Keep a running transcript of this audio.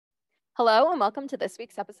Hello, and welcome to this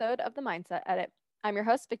week's episode of the Mindset Edit. I'm your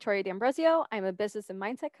host, Victoria D'Ambrosio. I'm a business and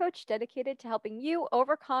mindset coach dedicated to helping you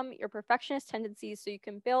overcome your perfectionist tendencies so you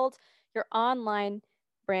can build your online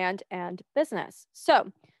brand and business.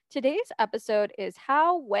 So, today's episode is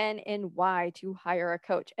how, when, and why to hire a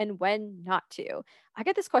coach and when not to. I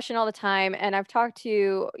get this question all the time, and I've talked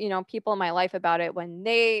to, people in my life about it when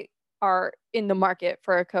they are in the market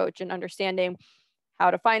for a coach and understanding how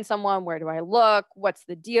to find someone, where do I look, what's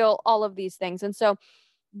the deal, all of these things. And so,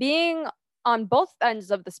 being on both ends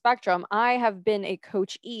of the spectrum, I have been a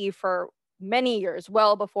coachee for many years,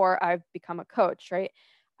 well before I've become a coach, right?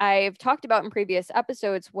 I've talked about in previous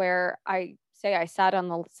episodes where I say I sat on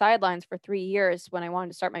the sidelines for 3 years when I wanted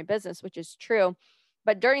to start my business, which is true.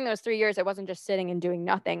 But during those 3 years, I wasn't just sitting and doing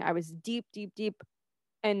nothing. I was deep, deep, deep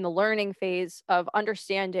in the learning phase of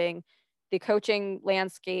understanding the coaching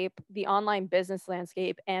landscape, the online business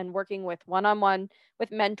landscape, and working with one on one with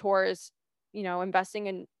mentors, investing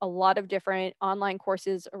in a lot of different online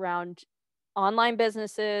courses around online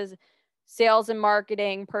businesses, sales and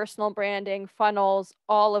marketing, personal branding, funnels,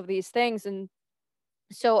 all of these things. And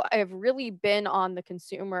so I've really been on the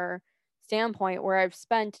consumer standpoint where I've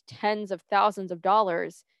spent tens of thousands of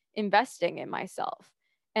dollars investing in myself.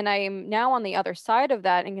 And I am now on the other side of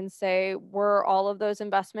that and can say, were all of those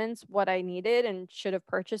investments what I needed and should have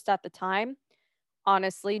purchased at the time?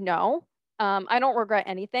 Honestly, no. I don't regret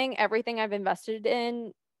anything. Everything I've invested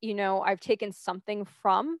in, I've taken something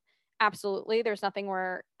from. Absolutely. There's nothing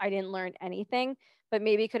where I didn't learn anything, but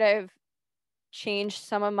maybe could I have changed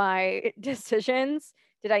some of my decisions?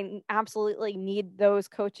 Did I absolutely need those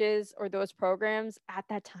coaches or those programs at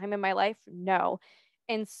that time in my life? No.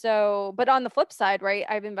 And so, but on the flip side, right,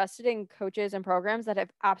 I've invested in coaches and programs that have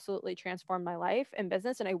absolutely transformed my life and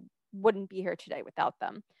business, and I wouldn't be here today without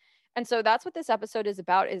them. And so that's what this episode is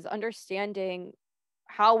about, is understanding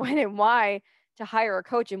how, when, and why to hire a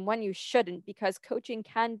coach and when you shouldn't, because coaching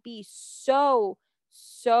can be so,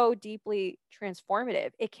 so deeply transformative.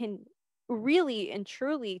 It can really and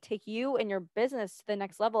truly take you and your business to the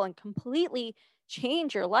next level and completely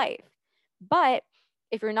change your life. But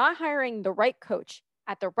if you're not hiring the right coach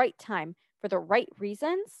at the right time for the right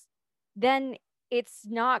reasons, then it's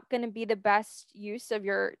not going to be the best use of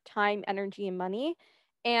your time, energy, and money.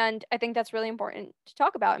 And I think that's really important to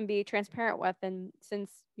talk about and be transparent with. And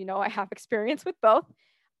since, I have experience with both,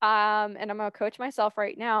 and I'm a coach myself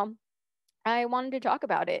right now, I wanted to talk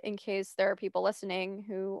about it in case there are people listening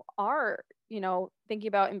who are, thinking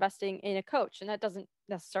about investing in a coach. And that doesn't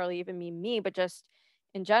necessarily even mean me, but just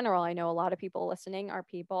in general, I know a lot of people listening are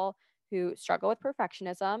people who struggle with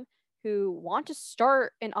perfectionism, who want to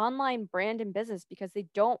start an online brand and business because they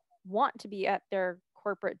don't want to be at their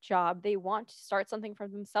corporate job. They want to start something for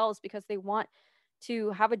themselves because they want to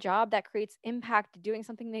have a job that creates impact, doing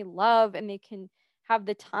something they love, and they can have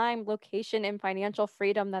the time, location, and financial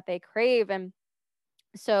freedom that they crave. And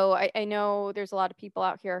so I know there's a lot of people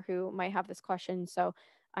out here who might have this question. So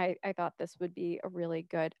I thought this would be a really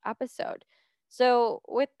good episode. So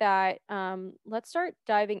with that, let's start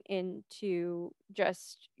diving into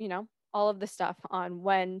just, all of the stuff on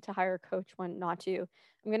when to hire a coach, when not to.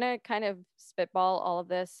 I'm going to kind of spitball all of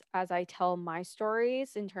this as I tell my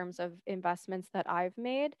stories in terms of investments that I've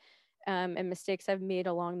made, and mistakes I've made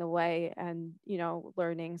along the way, and,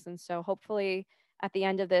 learnings. And so hopefully at the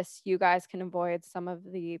end of this, you guys can avoid some of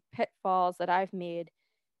the pitfalls that I've made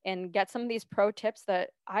and get some of these pro tips that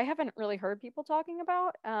I haven't really heard people talking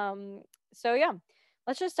about. So yeah,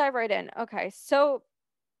 let's just dive right in. Okay, so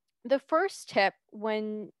the first tip,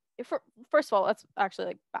 first of all, let's actually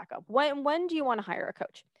like back up. When do you want to hire a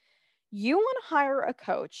coach? You want to hire a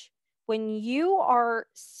coach when you are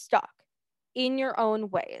stuck in your own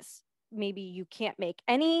ways. Maybe you can't make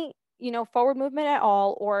any, forward movement at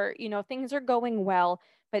all, or, things are going well,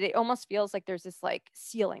 but it almost feels like there's this like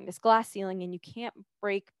ceiling, this glass ceiling, and you can't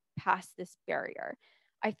break past this barrier.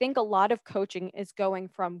 I think a lot of coaching is going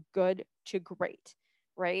from good to great,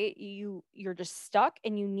 right? You're just stuck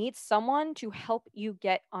and you need someone to help you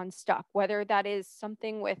get unstuck, whether that is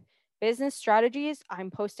something with business strategies. I'm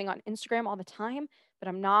posting on Instagram all the time, but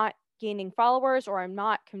I'm not gaining followers, or I'm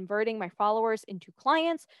not converting my followers into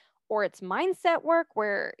clients, or it's mindset work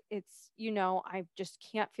where it's, I just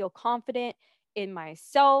can't feel confident in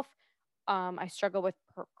myself. I struggle with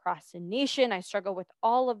procrastination. I struggle with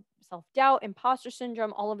all of self doubt, imposter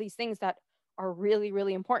syndrome, all of these things that are really,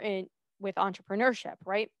 really important with entrepreneurship,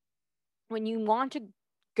 right? When you want to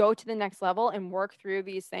go to the next level and work through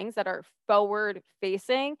these things that are forward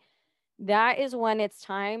facing, that is when it's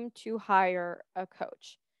time to hire a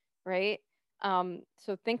coach, right?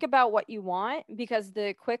 So think about what you want, because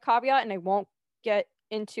the quick caveat, and I won't get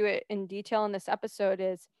into it in detail in this episode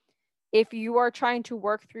is if you are trying to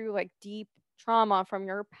work through like deep trauma from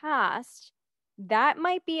your past, that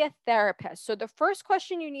might be a therapist. So the first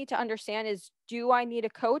question you need to understand is, do I need a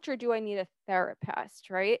coach or do I need a therapist,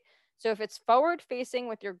 right? So if it's forward facing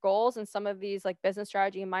with your goals and some of these like business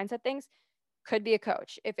strategy and mindset things, could be a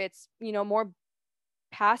coach. If it's, more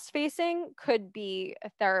past facing, could be a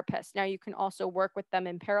therapist. Now you can also work with them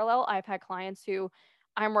in parallel. I've had clients who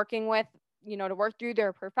I'm working with, to work through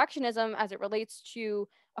their perfectionism as it relates to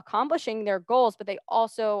accomplishing their goals, but they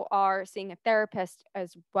also are seeing a therapist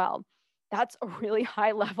as well. That's a really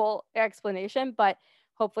high level explanation, but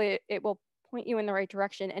hopefully it will point you in the right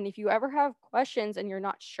direction. And if you ever have questions and you're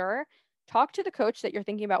not sure, talk to the coach that you're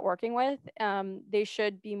thinking about working with. They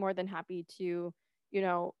should be more than happy to,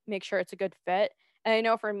 make sure it's a good fit. And I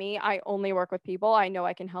know for me, I only work with people I know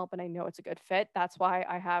I can help and I know it's a good fit. That's why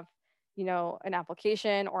I have, an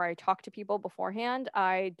application or I talk to people beforehand.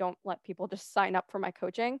 I don't let people just sign up for my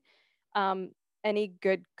coaching. Um, any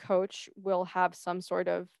good coach will have some sort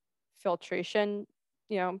of filtration,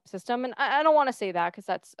 system. And I don't want to say that because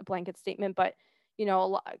that's a blanket statement, but, a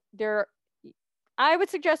lot, I would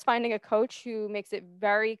suggest finding a coach who makes it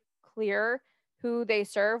very clear who they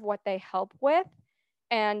serve, what they help with,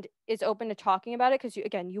 and is open to talking about it because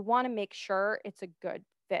you want to make sure it's a good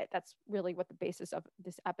fit. That's really what the basis of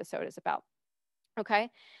this episode is about. Okay.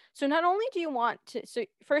 So not only do you want to, so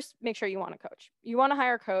first make sure you want a coach. You want to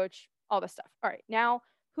hire a coach, all this stuff. All right. Now,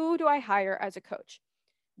 who do I hire as a coach?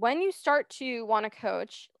 When you start to want a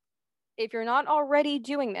coach, if you're not already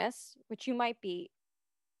doing this, which you might be,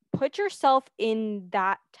 put yourself in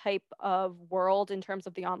that type of world in terms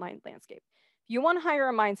of the online landscape. If you want to hire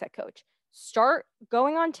a mindset coach, start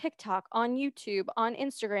going on TikTok, on YouTube, on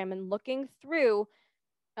Instagram, and looking through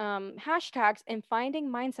hashtags and finding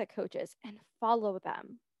mindset coaches and follow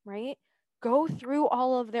them, right? Go through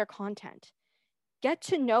all of their content. Get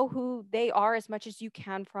to know who they are as much as you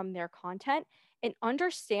can from their content and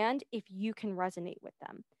understand if you can resonate with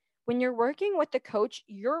them. When you're working with the coach,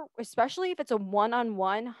 especially if it's a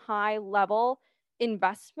one-on-one high level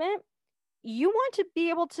investment, you want to be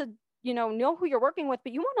able to, know who you're working with,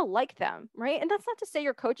 but you want to like them, right? And that's not to say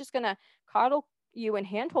your coach is going to coddle you and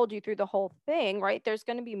handhold you through the whole thing, right? There's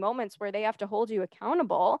going to be moments where they have to hold you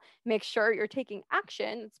accountable, make sure you're taking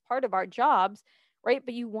action. It's part of our jobs, right?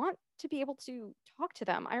 But you want to be able to talk to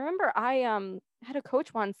them. I remember I had a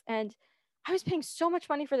coach once and I was paying so much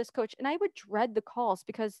money for this coach and I would dread the calls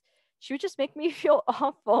because she would just make me feel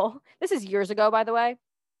awful. This is years ago, by the way,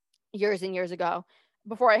 years and years ago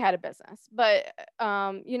before I had a business. But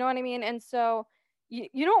you know what I mean? And so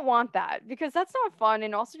you don't want that because that's not fun.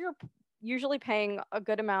 And also you're usually paying a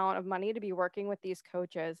good amount of money to be working with these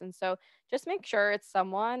coaches. And so just make sure it's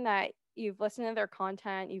someone that you've listened to their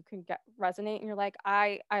content, you can get resonate and you're like,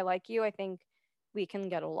 I like you. I think we can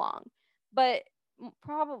get along. But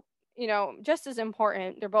probably, just as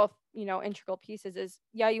important, they're both, integral pieces is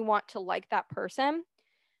yeah, you want to like that person,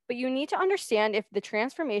 but you need to understand if the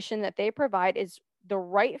transformation that they provide is the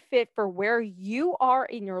right fit for where you are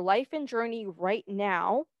in your life and journey right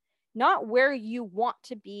now, not where you want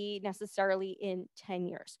to be necessarily in 10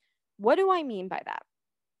 years. What do I mean by that?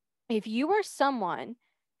 If you are someone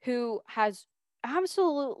who has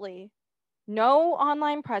absolutely no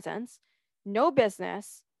online presence, no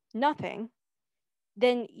business, nothing,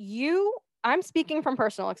 then I'm speaking from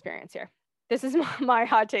personal experience here. This is my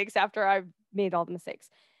hot takes after I've made all the mistakes.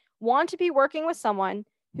 Want to be working with someone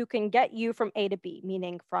who can get you from A to B,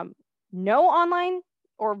 meaning from no online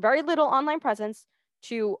or very little online presence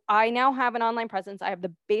to I now have an online presence. I have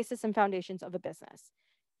the basis and foundations of a business.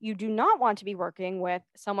 You do not want to be working with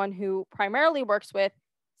someone who primarily works with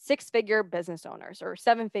 6-figure business owners or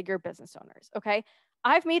 7-figure business owners. Okay.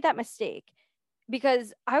 I've made that mistake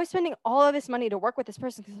because I was spending all of this money to work with this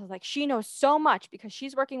person because I was like, she knows so much because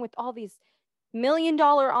she's working with all these $1 million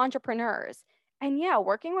entrepreneurs. And yeah,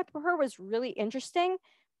 working with her was really interesting,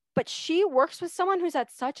 but she works with someone who's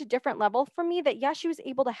at such a different level from me that yeah, she was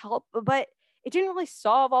able to help, but it didn't really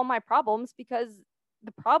solve all my problems because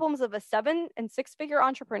the problems of a 7 and 6-figure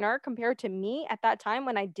entrepreneur compared to me at that time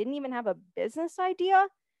when I didn't even have a business idea,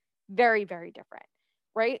 very, very different,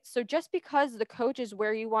 right? So just because the coach is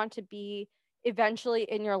where you want to be eventually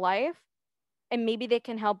in your life and maybe they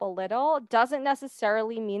can help a little doesn't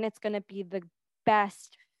necessarily mean it's going to be the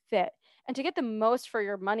best fit. And to get the most for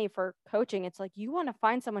your money for coaching, it's like you want to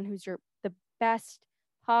find someone who's the best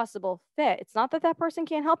possible fit. It's not that that person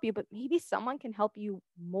can't help you, but maybe someone can help you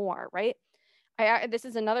more, right? This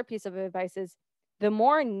is another piece of advice is the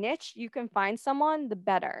more niche you can find someone, the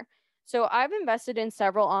better. So I've invested in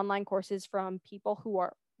several online courses from people who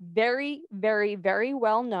are very, very, very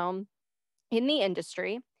well known in the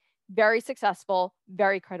industry, very successful,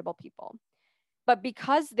 very credible people. But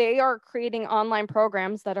because they are creating online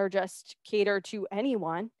programs that are just catered to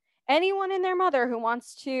anyone and their mother who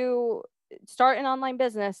wants to start an online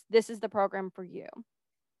business, this is the program for you.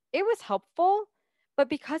 It was helpful, but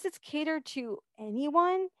because it's catered to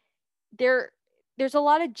anyone, there's a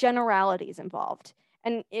lot of generalities involved.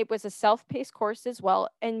 And it was a self-paced course as well.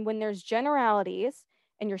 And when there's generalities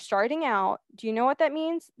and you're starting out, do you know what that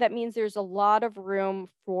means? That means there's a lot of room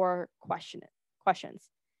for questions,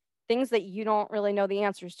 things that you don't really know the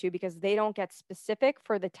answers to because they don't get specific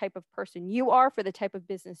for the type of person you are, for the type of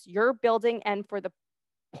business you're building, and for the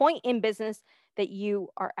point in business that you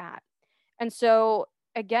are at. And so,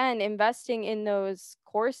 again, investing in those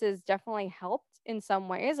courses definitely helped in some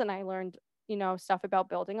ways. And I learned, stuff about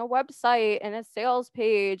building a website and a sales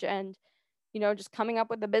page and, just coming up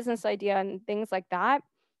with a business idea and things like that.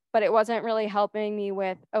 But it wasn't really helping me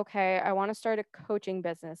with, okay, I want to start a coaching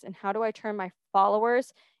business. And how do I turn my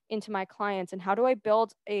followers into my clients? And how do I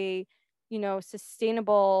build a,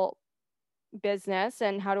 sustainable business?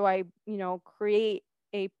 And how do I, create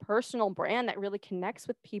a personal brand that really connects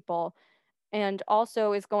with people and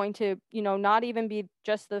also is going to, not even be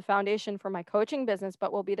just the foundation for my coaching business,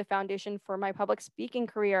 but will be the foundation for my public speaking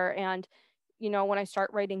career and, when I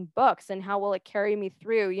start writing books, and how will it carry me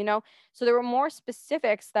through, So there were more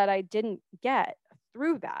specifics that I didn't get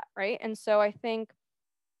through that, right? And so I think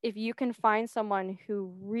if you can find someone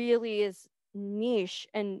who really is niche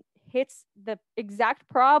and hits the exact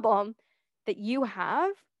problem that you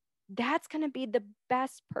have, that's going to be the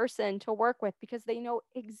best person to work with because they know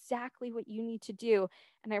exactly what you need to do.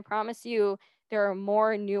 And I promise you, there are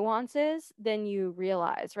more nuances than you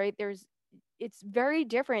realize, right? It's very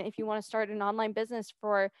different if you want to start an online business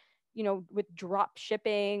for, with drop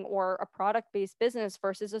shipping or a product-based business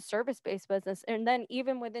versus a service-based business. And then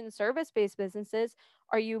even within service-based businesses,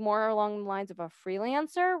 are you more along the lines of a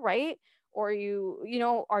freelancer, right? Or are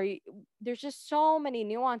you, there's just so many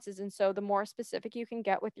nuances. And so the more specific you can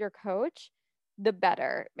get with your coach, the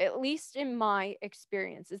better, at least in my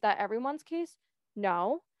experience. Is that everyone's case?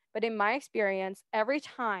 No. But in my experience, every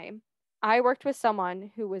time I worked with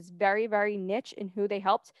someone who was very, very niche in who they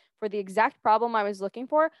helped for the exact problem I was looking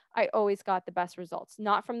for, I always got the best results,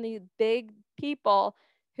 not from the big people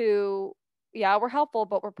who, yeah, were helpful,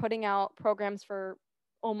 but were putting out programs for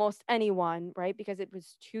almost anyone, right? Because it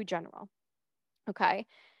was too general. Okay.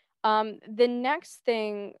 The next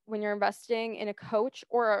thing when you're investing in a coach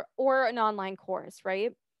or an online course,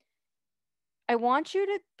 right? I want you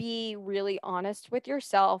to be really honest with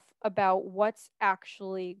yourself about what's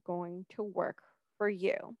actually going to work for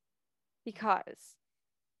you. Because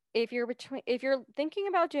if you're thinking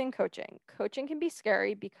about doing coaching can be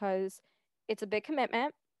scary because it's a big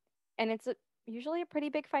commitment and usually a pretty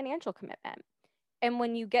big financial commitment. And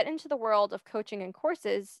when you get into the world of coaching and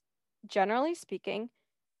courses, generally speaking,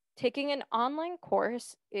 taking an online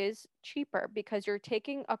course is cheaper because you're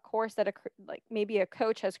taking a course that like maybe a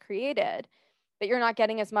coach has created, but you're not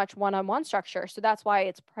getting as much one-on-one structure. So that's why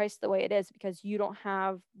it's priced the way it is, because you don't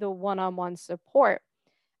have the one-on-one support.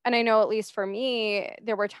 And I know, at least for me,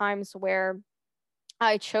 there were times where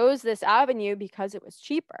I chose this avenue because it was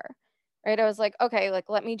cheaper, right? I was like, okay, like,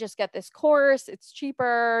 let me just get this course. It's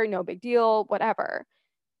cheaper, no big deal, whatever.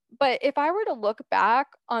 But if I were to look back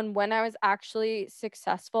on when I was actually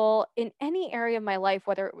successful in any area of my life,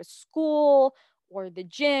 whether it was school or the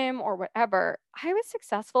gym or whatever, I was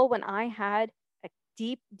successful when I had a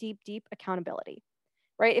deep, deep, deep accountability,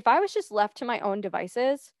 right? If I was just left to my own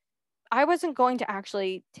devices, I wasn't going to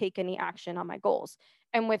actually take any action on my goals.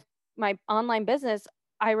 And with my online business,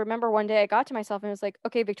 I remember one day I got to myself and was like,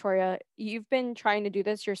 okay, Victoria, you've been trying to do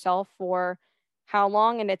this yourself for how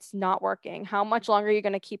long and it's not working? How much longer are you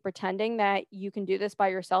going to keep pretending that you can do this by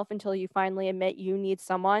yourself until you finally admit you need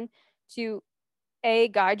someone to A,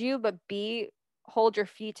 guide you, but B, hold your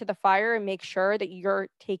feet to the fire and make sure that you're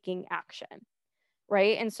taking action?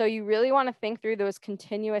 Right. And so you really want to think through those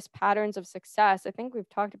continuous patterns of success. I think we've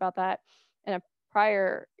talked about that in a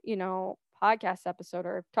prior, podcast episode,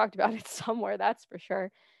 or talked about it somewhere, that's for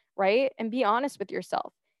sure. Right. And be honest with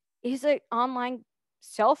yourself. Is it online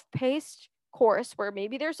self-paced course where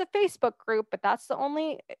maybe there's a Facebook group, but that's the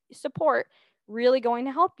only support really going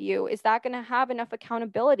to help you? Is that going to have enough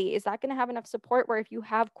accountability? Is that going to have enough support where if you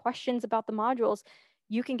have questions about the modules,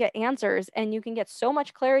 you can get answers and you can get so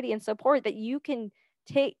much clarity and support that you can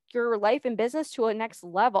take your life and business to a next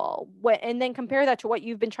level? And then compare that to what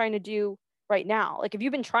you've been trying to do right now. Like, if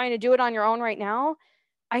you've been trying to do it on your own right now,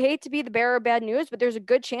 I hate to be the bearer of bad news, but there's a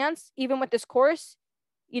good chance, even with this course,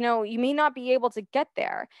 you may not be able to get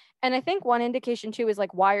there. And I think one indication too is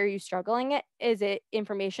like, why are you struggling? Is it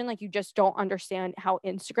information? Like you just don't understand how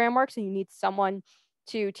Instagram works and you need someone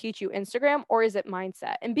to teach you Instagram, or is it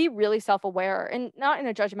mindset? And be really self-aware and not in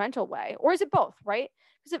a judgmental way. Or is it both, right?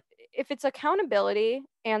 Because if it's accountability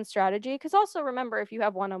and strategy, because also remember, if you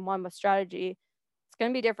have one-on-one with strategy, it's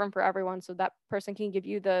going to be different for everyone. So that person can give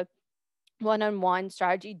you the one-on-one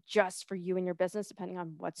strategy just for you and your business, depending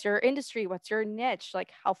on what's your industry, what's your niche, like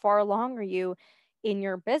how far along are you in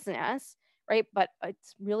your business, right? But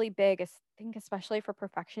it's really big. I think especially for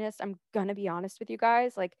perfectionists, I'm gonna be honest with you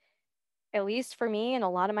guys, like at least for me and a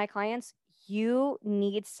lot of my clients, you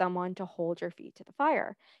need someone to hold your feet to the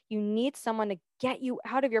fire. You need someone to get you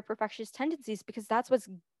out of your perfectionist tendencies, because that's what's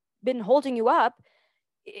been holding you up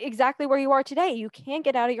exactly where you are today. You can't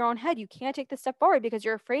get out of your own head. You can't take the step forward because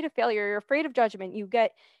you're afraid of failure. You're afraid of judgment. You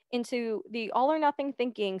get into the all or nothing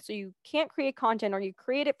thinking. So you can't create content, or you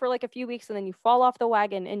create it for like a few weeks and then you fall off the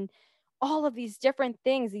wagon, and all of these different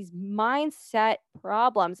things, these mindset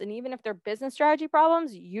problems. And even if they're business strategy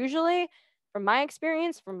problems, usually from my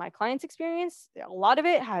experience, from my clients' experience, a lot of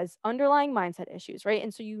it has underlying mindset issues, right?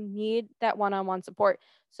 And so you need that one-on-one support.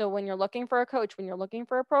 So when you're looking for a coach, when you're looking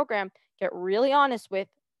for a program, get really honest with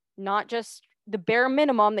not just the bare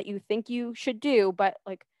minimum that you think you should do, but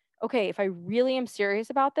like, okay, if I really am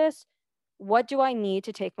serious about this, what do I need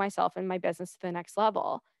to take myself and my business to the next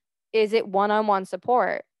level? Is it one-on-one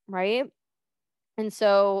support, right? And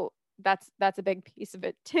so that's a big piece of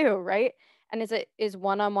it too, right? And is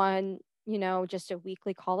one-on-one, just a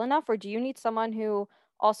weekly call enough, or do you need someone who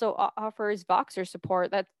also offers Voxer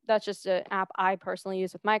support? That's just an app I personally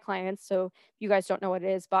use with my clients. So if you guys don't know what it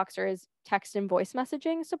is, Voxer is text and voice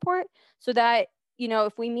messaging support. So that,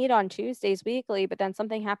 if we meet on Tuesdays weekly, but then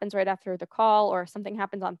something happens right after the call, or something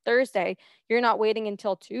happens on Thursday, you're not waiting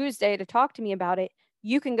until Tuesday to talk to me about it.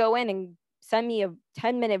 You can go in and send me a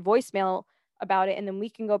 10-minute voicemail about it, and then we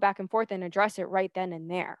can go back and forth and address it right then and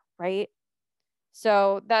there, right?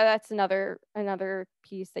 So that's another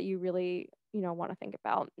piece that you really, want to think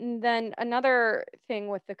about. And then another thing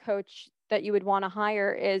with the coach that you would want to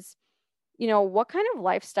hire is, what kind of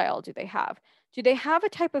lifestyle do they have? Do they have a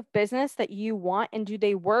type of business that you want, and do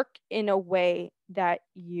they work in a way that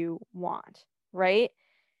you want, right?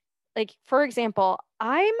 Like, for example,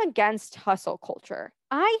 I'm against hustle culture.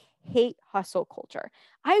 I hate hustle culture.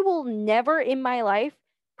 I will never in my life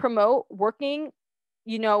promote working,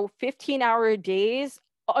 15-hour days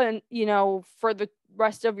on, for the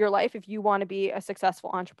rest of your life if you want to be a successful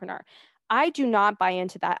entrepreneur. I do not buy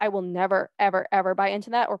into that. I will never, ever, ever buy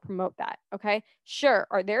into that or promote that. Okay. Sure.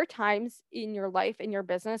 Are there times in your life, in your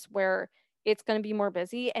business, where it's going to be more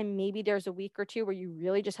busy, and maybe there's a week or two where you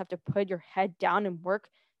really just have to put your head down and work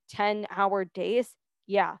 10-hour days?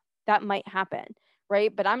 Yeah, that might happen,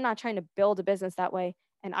 right? But I'm not trying to build a business that way.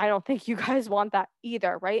 And I don't think you guys want that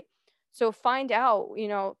either, right? So find out,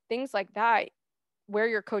 things like that, where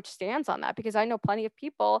your coach stands on that. Because I know plenty of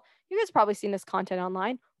people, you guys probably seen this content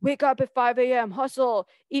online. Wake up at 5 a.m., hustle,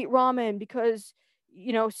 eat ramen because,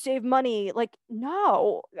 save money. Like,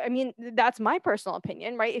 no, I mean, that's my personal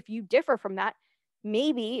opinion, right? If you differ from that,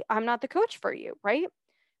 maybe I'm not the coach for you, right?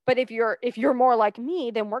 But if you're more like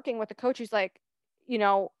me, then working with a coach who's like, you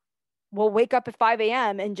know, will wake up at 5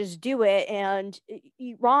 a.m. and just do it and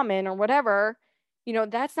eat ramen or whatever,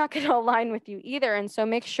 that's not going to align with you either. And so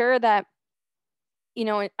make sure that,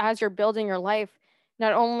 as you're building your life,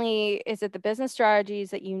 not only is it the business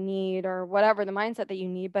strategies that you need or whatever, the mindset that you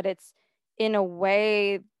need, but it's in a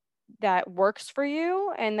way that works for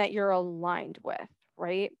you and that you're aligned with,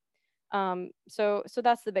 right? So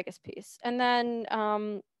that's the biggest piece. And then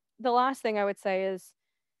the last thing I would say is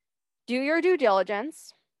do your due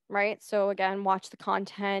diligence, right? So again, watch the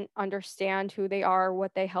content, understand who they are,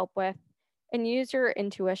 what they help with, and use your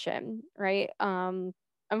intuition, right?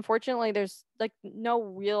 Unfortunately, there's like no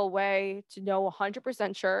real way to know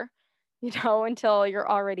 100% sure, until you're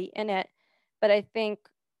already in it. But I think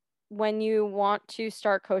when you want to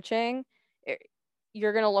start coaching,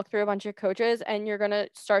 you're going to look through a bunch of coaches and you're going to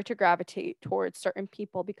start to gravitate towards certain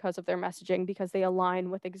people because of their messaging, because they align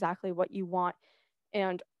with exactly what you want.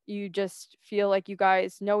 And you just feel like you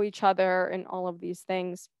guys know each other and all of these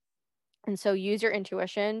things. And so use your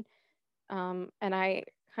intuition. And I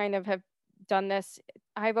kind of have done this.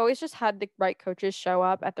 I've always just had the right coaches show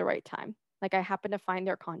up at the right time. Like I happen to find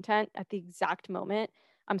their content at the exact moment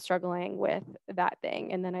I'm struggling with that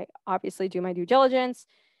thing. And then I obviously do my due diligence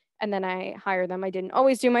and then I hire them. I didn't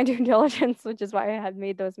always do my due diligence, which is why I had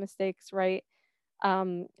made those mistakes, right?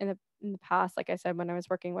 In the past, like I said, when I was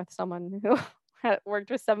working with someone who had worked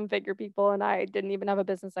with 7-figure people and I didn't even have a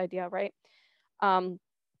business idea, right?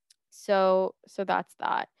 So that's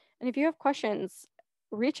that. And if you have questions,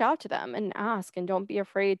 reach out to them and ask, and don't be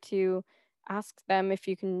afraid to ask them if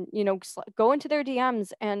you can, go into their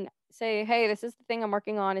DMs and say, "Hey, this is the thing I'm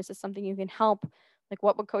working on. Is this something you can help? Like,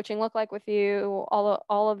 what would coaching look like with you?"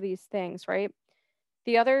 All of these things, right?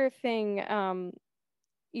 The other thing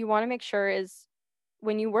you want to make sure is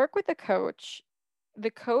when you work with a coach,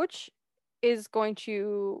 the coach is going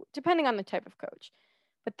to, depending on the type of coach,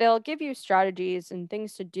 but they'll give you strategies and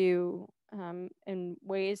things to do, and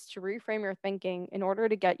ways to reframe your thinking in order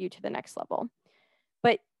to get you to the next level.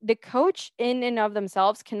 But the coach in and of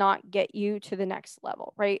themselves cannot get you to the next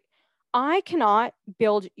level, right? I cannot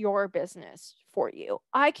build your business for you.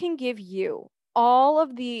 I can give you all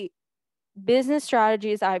of the business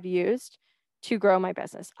strategies I've used to grow my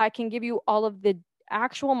business. I can give you all of the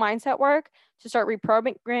actual mindset work to start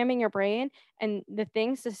reprogramming your brain and the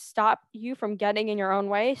things to stop you from getting in your own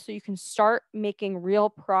way so you can start making real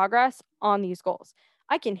progress on these goals.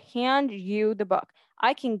 I can hand you the book.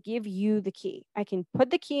 I can give you the key. I can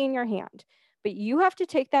put the key in your hand, but you have to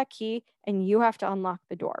take that key and you have to unlock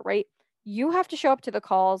the door, right? You have to show up to the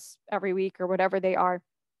calls every week or whatever they are.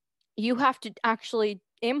 You have to actually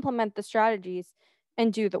implement the strategies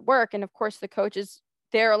and do the work. And of course, the coach is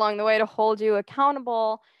there along the way to hold you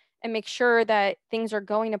accountable and make sure that things are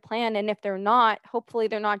going to plan. And if they're not, hopefully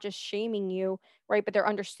they're not just shaming you, right? But they're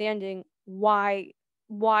understanding why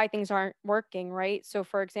things aren't working, right? So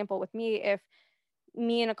for example, with me, if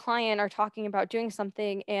me and a client are talking about doing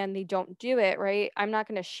something and they don't do it, right? I'm not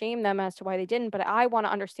going to shame them as to why they didn't, but I want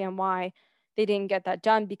to understand why they didn't get that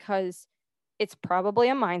done, because it's probably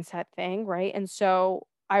a mindset thing, right? And so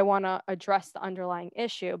I want to address the underlying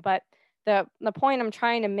issue. But the point I'm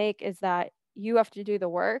trying to make is that you have to do the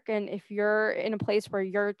work. And if you're in a place where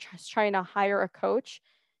you're just trying to hire a coach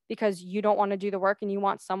because you don't want to do the work and you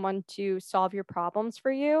want someone to solve your problems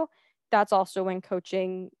for you, that's also when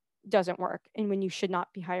coaching doesn't work and when you should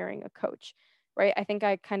not be hiring a coach, right? I think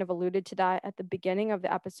I kind of alluded to that at the beginning of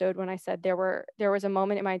the episode when I said there was a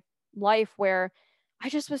moment in my life where I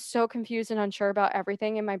just was so confused and unsure about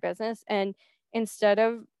everything in my business. And instead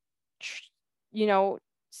of, you know,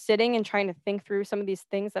 sitting and trying to think through some of these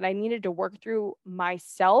things that I needed to work through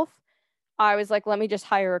myself, I was like, let me just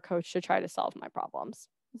hire a coach to try to solve my problems.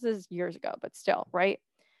 This is years ago, but still, right?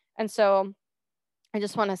 And so I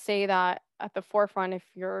just want to say that at the forefront, if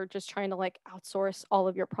you're just trying to like outsource all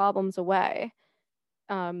of your problems away,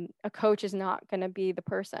 a coach is not going to be the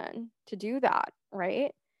person to do that,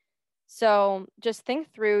 right? So just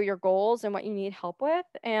think through your goals and what you need help with.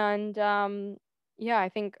 And yeah, I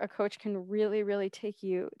think a coach can really, really take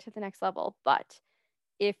you to the next level. But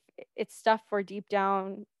if it's stuff where deep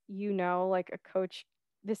down, like a coach,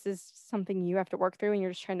 this is something you have to work through and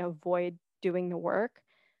you're just trying to avoid doing the work,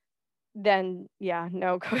 then yeah,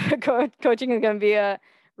 no, coaching is going to be a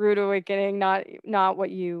rude awakening, not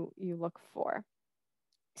what you look for.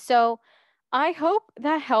 So I hope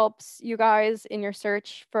that helps you guys in your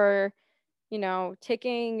search for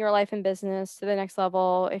taking your life and business to the next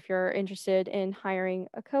level. If you're interested in hiring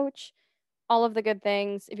a coach, all of the good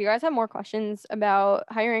things. If you guys have more questions about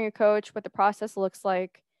hiring a coach, what the process looks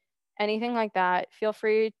like, anything like that, feel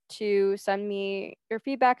free to send me your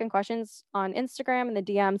feedback and questions on Instagram in the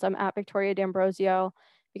DMs. I'm at Victoria D'Ambrosio,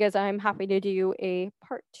 because I'm happy to do a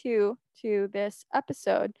part 2 to this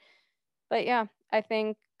episode. But yeah, I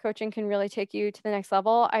think coaching can really take you to the next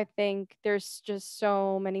level. I think there's just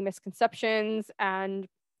so many misconceptions and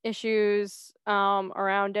issues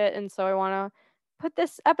around it. And so I want to put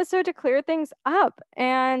this episode to clear things up.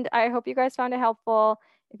 And I hope you guys found it helpful.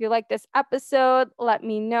 If you like this episode, let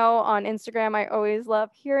me know on Instagram. I always love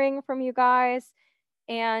hearing from you guys.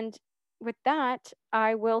 And with that,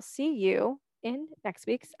 I will see you in next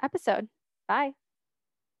week's episode. Bye.